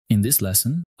In this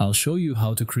lesson, I'll show you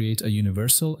how to create a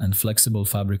universal and flexible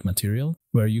fabric material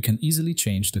where you can easily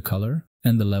change the color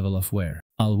and the level of wear.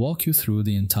 I'll walk you through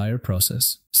the entire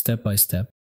process, step by step.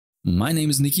 My name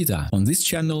is Nikita. On this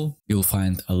channel, you'll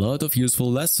find a lot of useful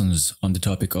lessons on the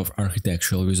topic of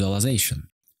architectural visualization.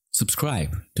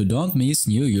 Subscribe to don't miss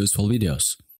new useful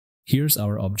videos. Here's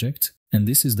our object, and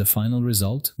this is the final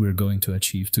result we're going to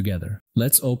achieve together.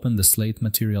 Let's open the Slate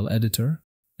Material Editor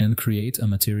and create a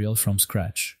material from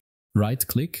scratch.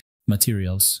 Right-click,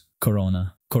 Materials,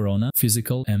 Corona,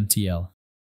 Physical MTL.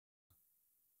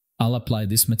 I'll apply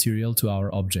this material to our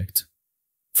object.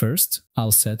 First,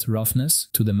 I'll set roughness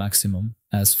to the maximum,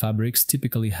 as fabrics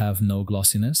typically have no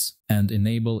glossiness, and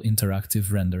enable interactive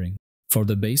rendering. For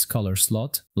the base color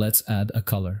slot, let's add a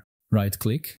color.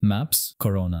 Right-click, Maps,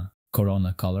 Corona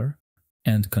Color,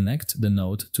 and connect the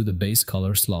node to the base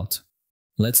color slot.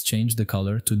 Let's change the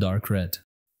color to dark red.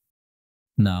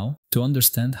 Now, to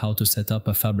understand how to set up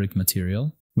a fabric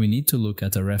material, we need to look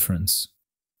at a reference.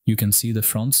 You can see the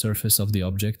front surface of the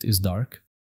object is dark,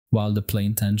 while the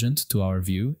plane tangent to our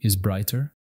view is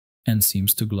brighter and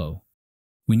seems to glow.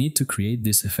 We need to create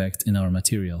this effect in our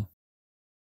material.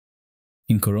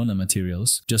 In Corona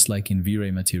materials, just like in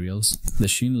V-Ray materials, the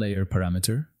sheen layer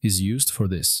parameter is used for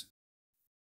this.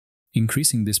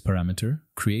 Increasing this parameter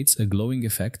creates a glowing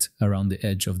effect around the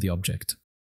edge of the object.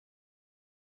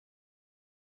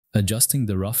 Adjusting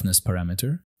the roughness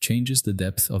parameter changes the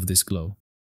depth of this glow.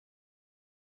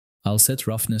 I'll set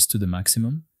roughness to the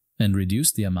maximum and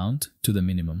reduce the amount to the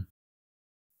minimum.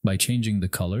 By changing the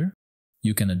color,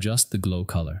 you can adjust the glow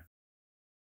color.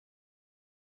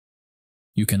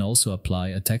 You can also apply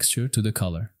a texture to the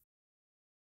color.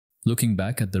 Looking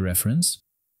back at the reference,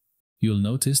 you'll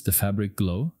notice the fabric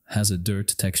glow has a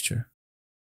dirt texture.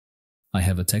 I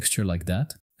have a texture like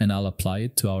that, and I'll apply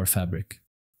it to our fabric.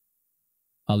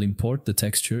 I'll import the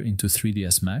texture into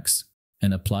 3ds Max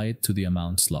and apply it to the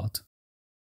amount slot.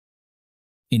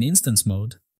 In instance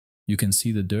mode, you can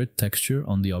see the dirt texture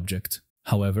on the object.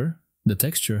 However, the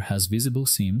texture has visible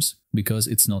seams because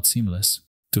it's not seamless.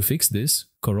 To fix this,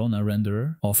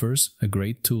 coronarender offers a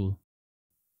great tool.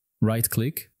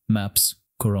 Right-click, Maps,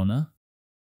 Corona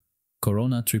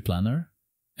Triplanar,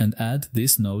 and add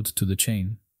this node to the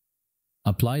chain.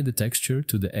 Apply the texture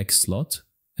to the X slot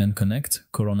and connect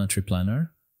Corona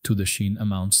Triplanar to the sheen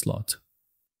amount slot.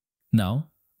 Now,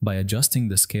 by adjusting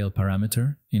the scale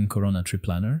parameter in Corona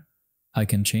Triplanar, I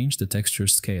can change the texture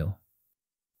scale.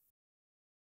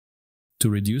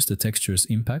 To reduce the texture's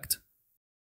impact,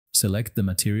 select the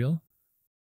material,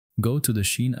 go to the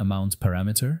sheen amount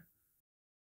parameter,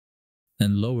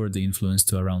 and lower the influence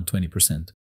to around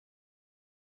 20%.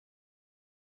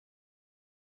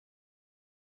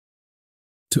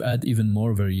 To add even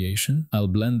more variation, I'll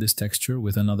blend this texture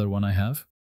with another one I have.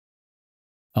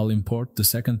 I'll import the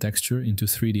second texture into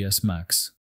 3ds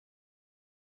Max.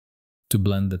 To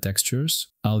blend the textures,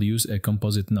 I'll use a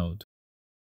composite node.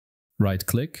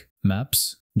 Right-click,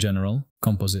 Maps, General,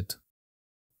 Composite.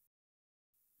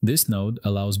 This node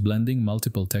allows blending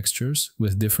multiple textures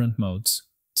with different modes,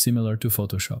 similar to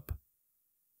Photoshop.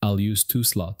 I'll use 2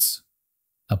 slots.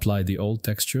 Apply the old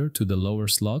texture to the lower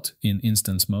slot in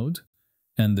instance mode,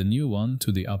 and the new one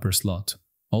to the upper slot,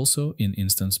 also in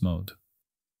instance mode.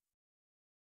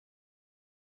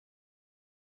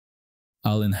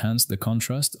 I'll enhance the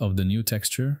contrast of the new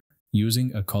texture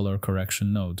using a color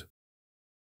correction node.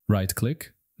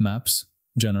 Right-click, Maps,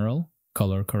 General,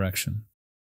 Color Correction.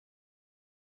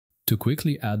 To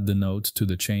quickly add the node to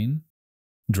the chain,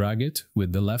 drag it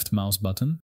with the left mouse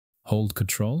button, hold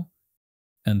Ctrl,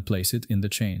 and place it in the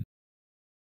chain.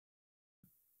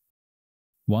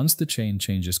 Once the chain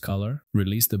changes color,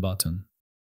 release the button.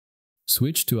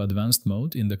 Switch to Advanced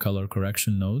mode in the Color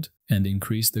Correction node and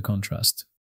increase the contrast.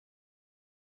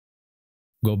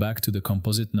 Go back to the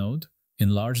Composite node,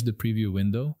 enlarge the preview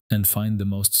window, and find the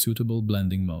most suitable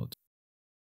blending mode.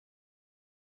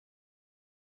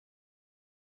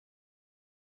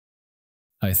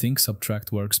 I think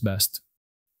Subtract works best.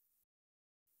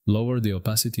 Lower the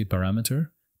opacity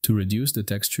parameter to reduce the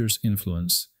texture's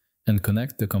influence, and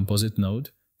connect the Composite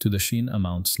node to the sheen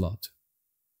amount slot.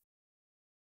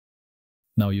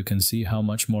 Now you can see how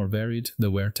much more varied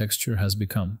the wear texture has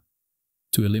become.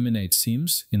 To eliminate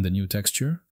seams in the new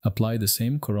texture, apply the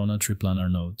same Corona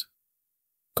Triplanar node.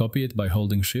 Copy it by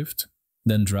holding Shift,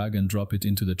 then drag and drop it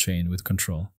into the chain with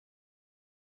Ctrl.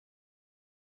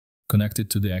 Connect it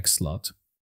to the X slot.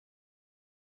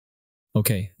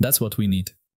 Okay, that's what we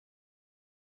need.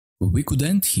 We could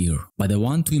end here, but I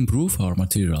want to improve our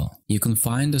material. You can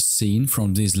find a scene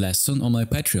from this lesson on my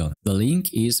Patreon. The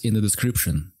link is in the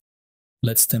description.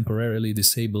 Let's temporarily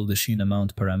disable the sheen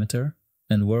amount parameter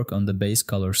and work on the base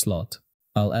color slot.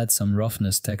 I'll add some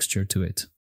roughness texture to it.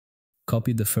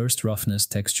 Copy the first roughness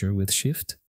texture with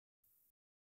Shift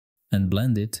and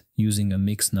blend it using a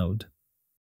Mix node.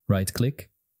 Right-click,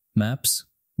 Maps,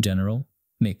 General,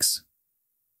 Mix.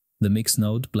 The Mix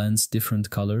node blends different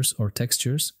colors or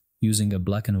textures using a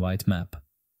black and white map.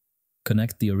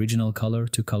 Connect the original color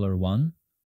to color 1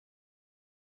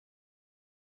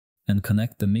 and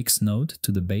connect the Mix node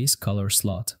to the base color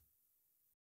slot.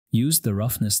 Use the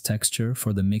roughness texture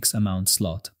for the mix amount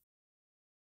slot.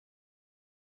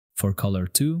 For color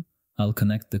 2, I'll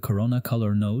connect the Corona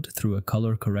color node through a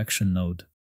color correction node.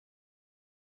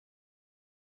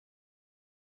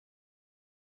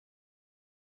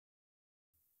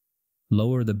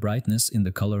 Lower the brightness in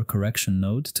the color correction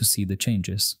node to see the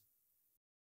changes.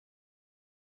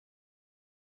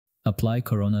 Apply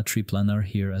Corona Tree Planner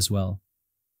here as well.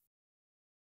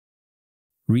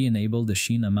 Re-enable the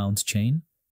sheen amount chain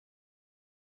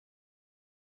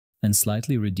and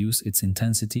slightly reduce its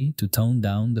intensity to tone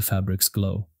down the fabric's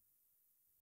glow.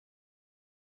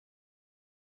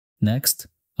 Next,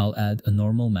 I'll add a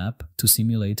normal map to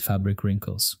simulate fabric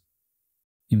wrinkles.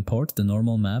 Import the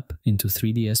normal map into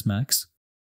 3ds Max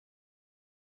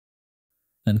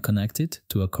and connect it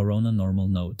to a Corona normal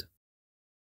node.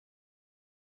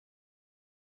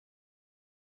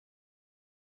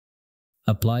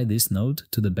 Apply this node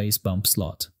to the base bump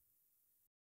slot.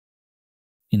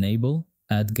 Enable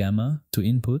Add Gamma to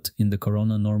input in the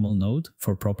Corona normal node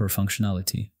for proper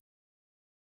functionality.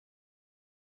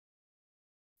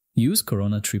 Use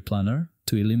Corona Tree Planner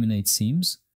to eliminate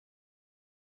seams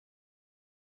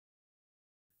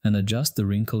and adjust the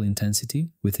wrinkle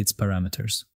intensity with its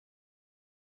parameters.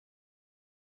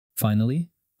 Finally,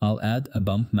 I'll add a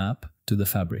bump map to the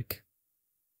fabric.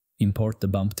 Import the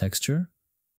bump texture,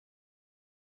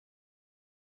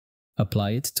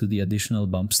 apply it to the additional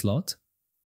bump slot,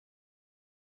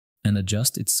 and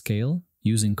adjust its scale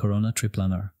using Corona Tree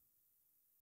Planner.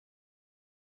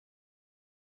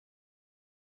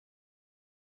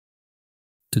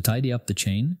 To tidy up the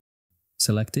chain,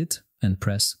 select it and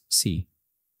press C.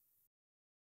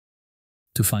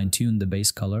 To fine-tune the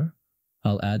base color,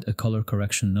 I'll add a color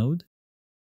correction node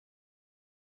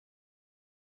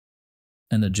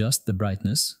and adjust the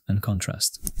brightness and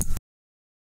contrast.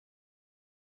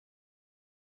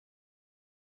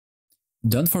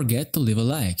 Don't forget to leave a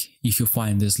like if you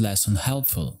find this lesson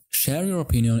helpful. Share your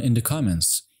opinion in the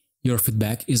comments. Your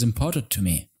feedback is important to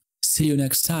me. See you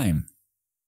next time.